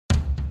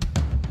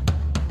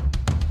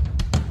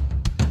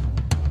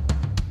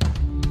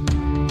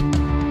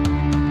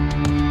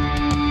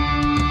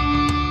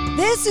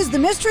This is the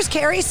Mistress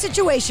Carrie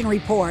Situation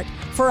Report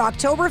for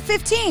October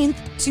 15th,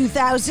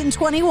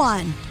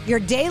 2021. Your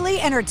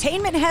daily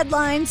entertainment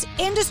headlines,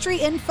 industry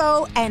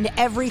info, and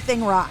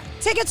everything rock.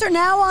 Tickets are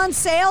now on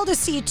sale to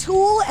see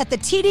Tool at the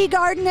TD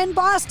Garden in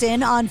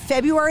Boston on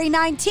February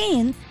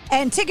 19th,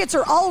 and tickets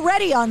are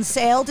already on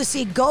sale to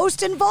see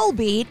Ghost and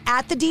Volbeat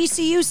at the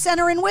DCU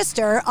Center in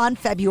Worcester on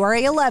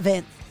February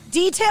 11th.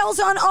 Details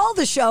on all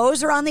the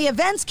shows are on the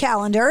events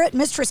calendar at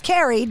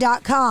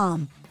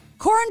mistresscarrie.com.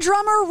 Korn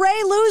drummer Ray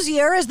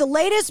Luzier is the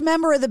latest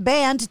member of the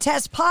band to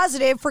test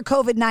positive for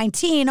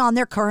COVID-19 on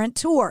their current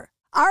tour.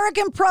 Arik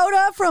and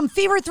Proda from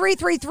Fever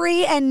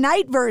 333 and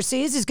Night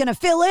Verses is going to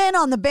fill in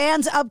on the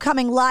band's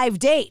upcoming live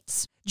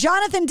dates.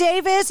 Jonathan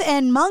Davis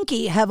and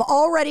Monkey have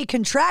already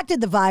contracted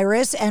the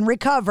virus and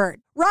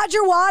recovered.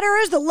 Roger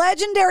Waters, the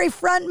legendary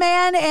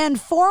frontman and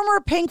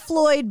former Pink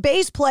Floyd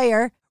bass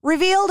player,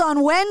 revealed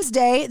on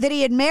Wednesday that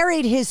he had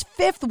married his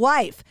fifth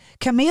wife,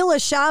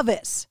 Camila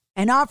Chavez,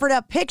 and offered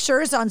up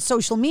pictures on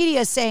social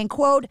media saying,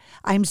 quote,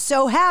 "I'm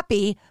so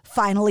happy,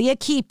 finally a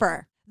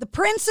keeper." The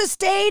Prince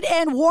estate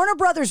and Warner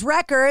Brothers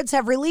Records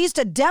have released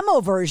a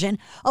demo version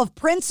of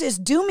Prince's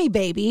Do Me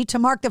Baby to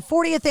mark the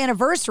 40th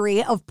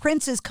anniversary of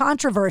Prince's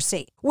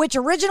Controversy, which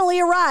originally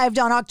arrived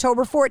on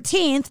October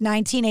 14th,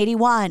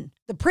 1981.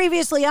 The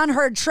previously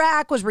unheard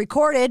track was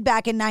recorded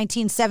back in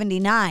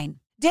 1979.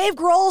 Dave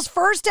Grohl's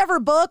first ever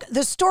book,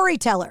 The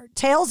Storyteller,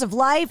 Tales of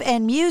Life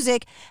and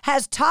Music,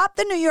 has topped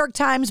the New York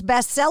Times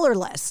bestseller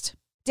list.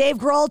 Dave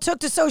Grohl took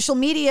to social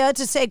media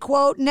to say,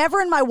 quote,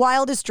 "Never in my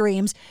wildest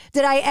dreams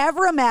did I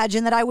ever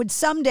imagine that I would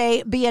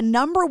someday be a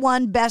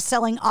 #1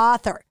 best-selling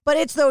author. But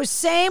it's those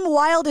same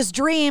wildest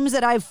dreams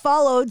that I've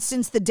followed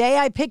since the day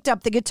I picked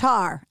up the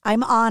guitar.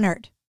 I'm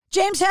honored."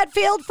 James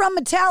Hetfield from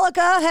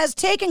Metallica has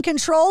taken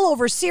control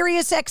over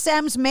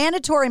SiriusXM's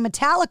mandatory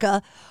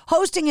Metallica,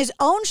 hosting his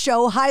own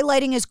show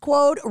highlighting his,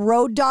 quote,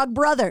 "Road Dogg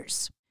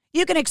Brothers."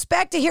 You can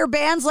expect to hear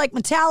bands like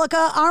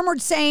Metallica,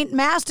 Armored Saint,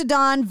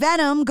 Mastodon,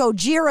 Venom,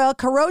 Gojira,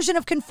 Corrosion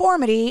of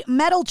Conformity,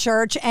 Metal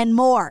Church, and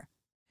more.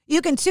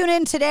 You can tune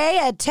in today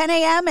at 10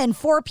 a.m. and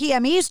 4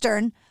 p.m.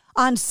 Eastern,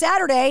 on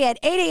Saturday at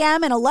 8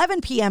 a.m. and 11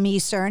 p.m.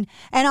 Eastern,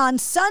 and on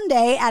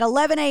Sunday at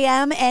 11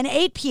 a.m. and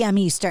 8 p.m.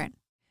 Eastern.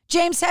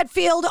 James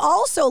Hetfield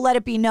also let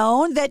it be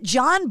known that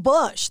John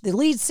Bush, the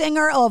lead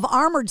singer of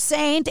Armored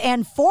Saint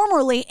and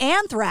formerly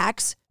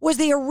Anthrax, was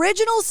the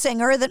original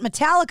singer that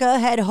Metallica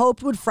had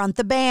hoped would front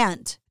the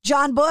band.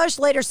 John Bush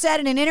later said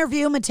in an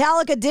interview,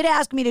 "Metallica did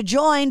ask me to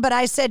join, but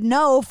I said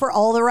no for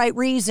all the right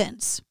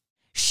reasons."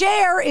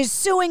 Cher is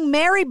suing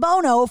Mary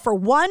Bono for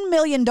 $1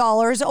 million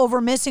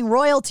over missing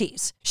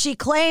royalties. She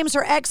claims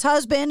her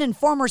ex-husband and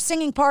former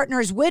singing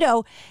partner's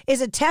widow is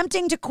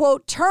attempting to,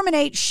 quote,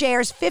 "terminate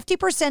Cher's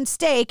 50%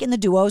 stake in the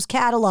duo's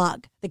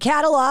catalog." The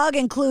catalog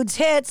includes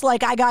hits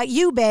like I Got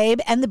You, Babe,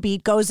 and The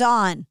Beat Goes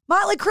On.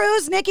 Motley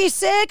Crue's Nikki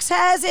Sixx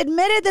has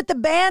admitted that the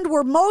band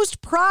were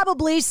most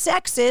probably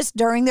sexist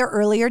during their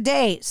earlier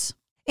days.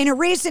 In a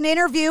recent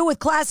interview with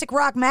Classic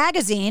Rock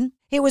magazine,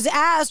 he was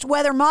asked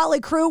whether Motley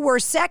Crue were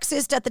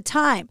sexist at the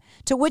time,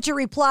 to which he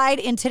replied,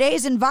 "In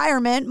today's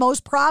environment,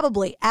 most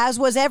probably, as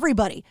was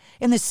everybody.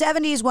 In the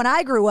 70s when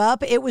I grew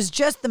up, it was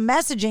just the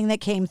messaging that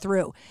came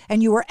through,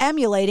 and you were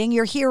emulating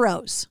your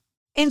heroes."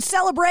 In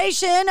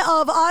celebration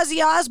of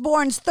Ozzy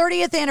Osbourne's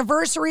 30th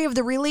anniversary of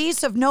the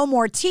release of No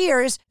More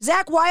Tears,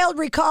 Zakk Wylde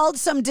recalled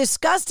some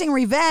disgusting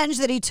revenge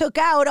that he took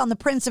out on the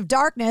Prince of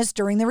Darkness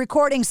during the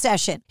recording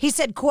session. He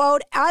said,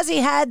 quote,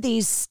 "Ozzy had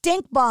these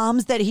stink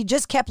bombs that he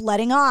just kept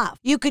letting off.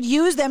 You could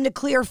use them to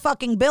clear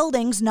fucking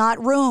buildings,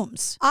 not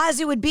rooms.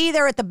 Ozzy would be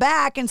there at the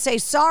back and say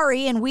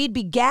sorry, and we'd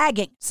be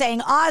gagging, saying,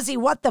 'Ozzy,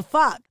 what the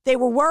fuck?' They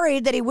were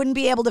worried that he wouldn't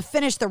be able to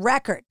finish the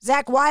record."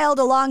 Zakk Wylde,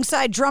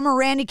 alongside drummer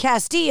Randy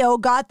Castillo,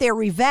 got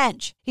their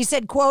revenge. He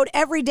said, quote,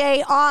 "Every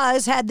day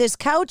Oz had this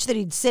couch that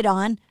he'd sit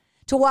on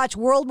to watch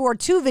World War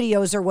II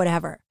videos or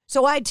whatever.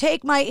 So I'd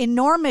take my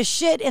enormous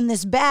shit in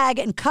this bag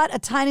and cut a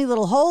tiny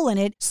little hole in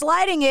it,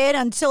 sliding it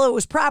until it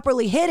was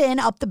properly hidden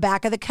up the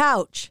back of the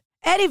couch."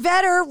 Eddie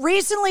Vedder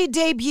recently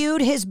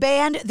debuted his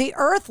band, The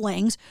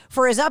Earthlings,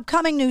 for his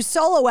upcoming new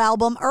solo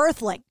album,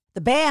 Earthling.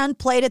 The band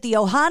played at the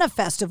Ohana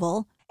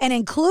Festival and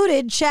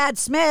included Chad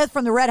Smith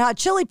from the Red Hot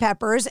Chili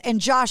Peppers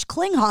and Josh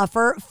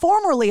Klinghoffer,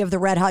 formerly of the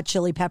Red Hot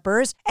Chili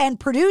Peppers,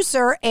 and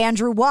producer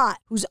Andrew Watt,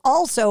 who's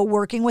also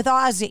working with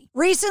Ozzy.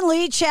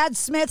 Recently, Chad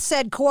Smith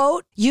said,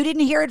 quote, "You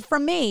didn't hear it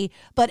from me,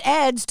 but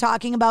Ed's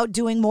talking about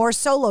doing more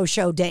solo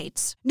show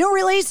dates." New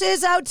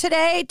releases out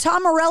today: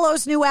 Tom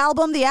Morello's new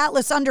album, The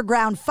Atlas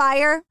Underground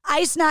Fire,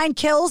 Ice Nine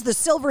Kills, The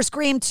Silver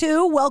Scream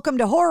 2, Welcome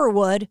to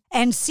Horrorwood,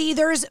 and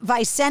Seether's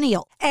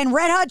Vicennial. And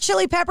Red Hot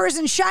Chili Peppers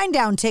and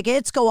Shinedown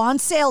tickets go on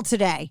sale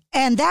today.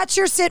 And that's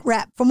your Sit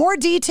Rep. For more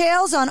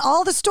details on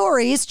all the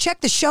stories,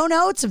 check the show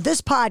notes of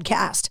this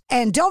podcast.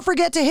 And don't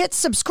forget to hit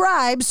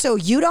subscribe so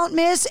you don't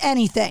miss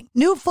anything.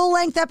 New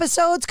full-length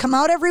episodes come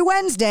out every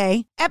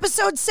Wednesday.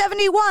 Episode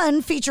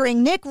 71,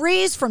 featuring Nick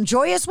Rees from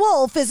Joyous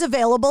Wolf, is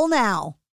available now.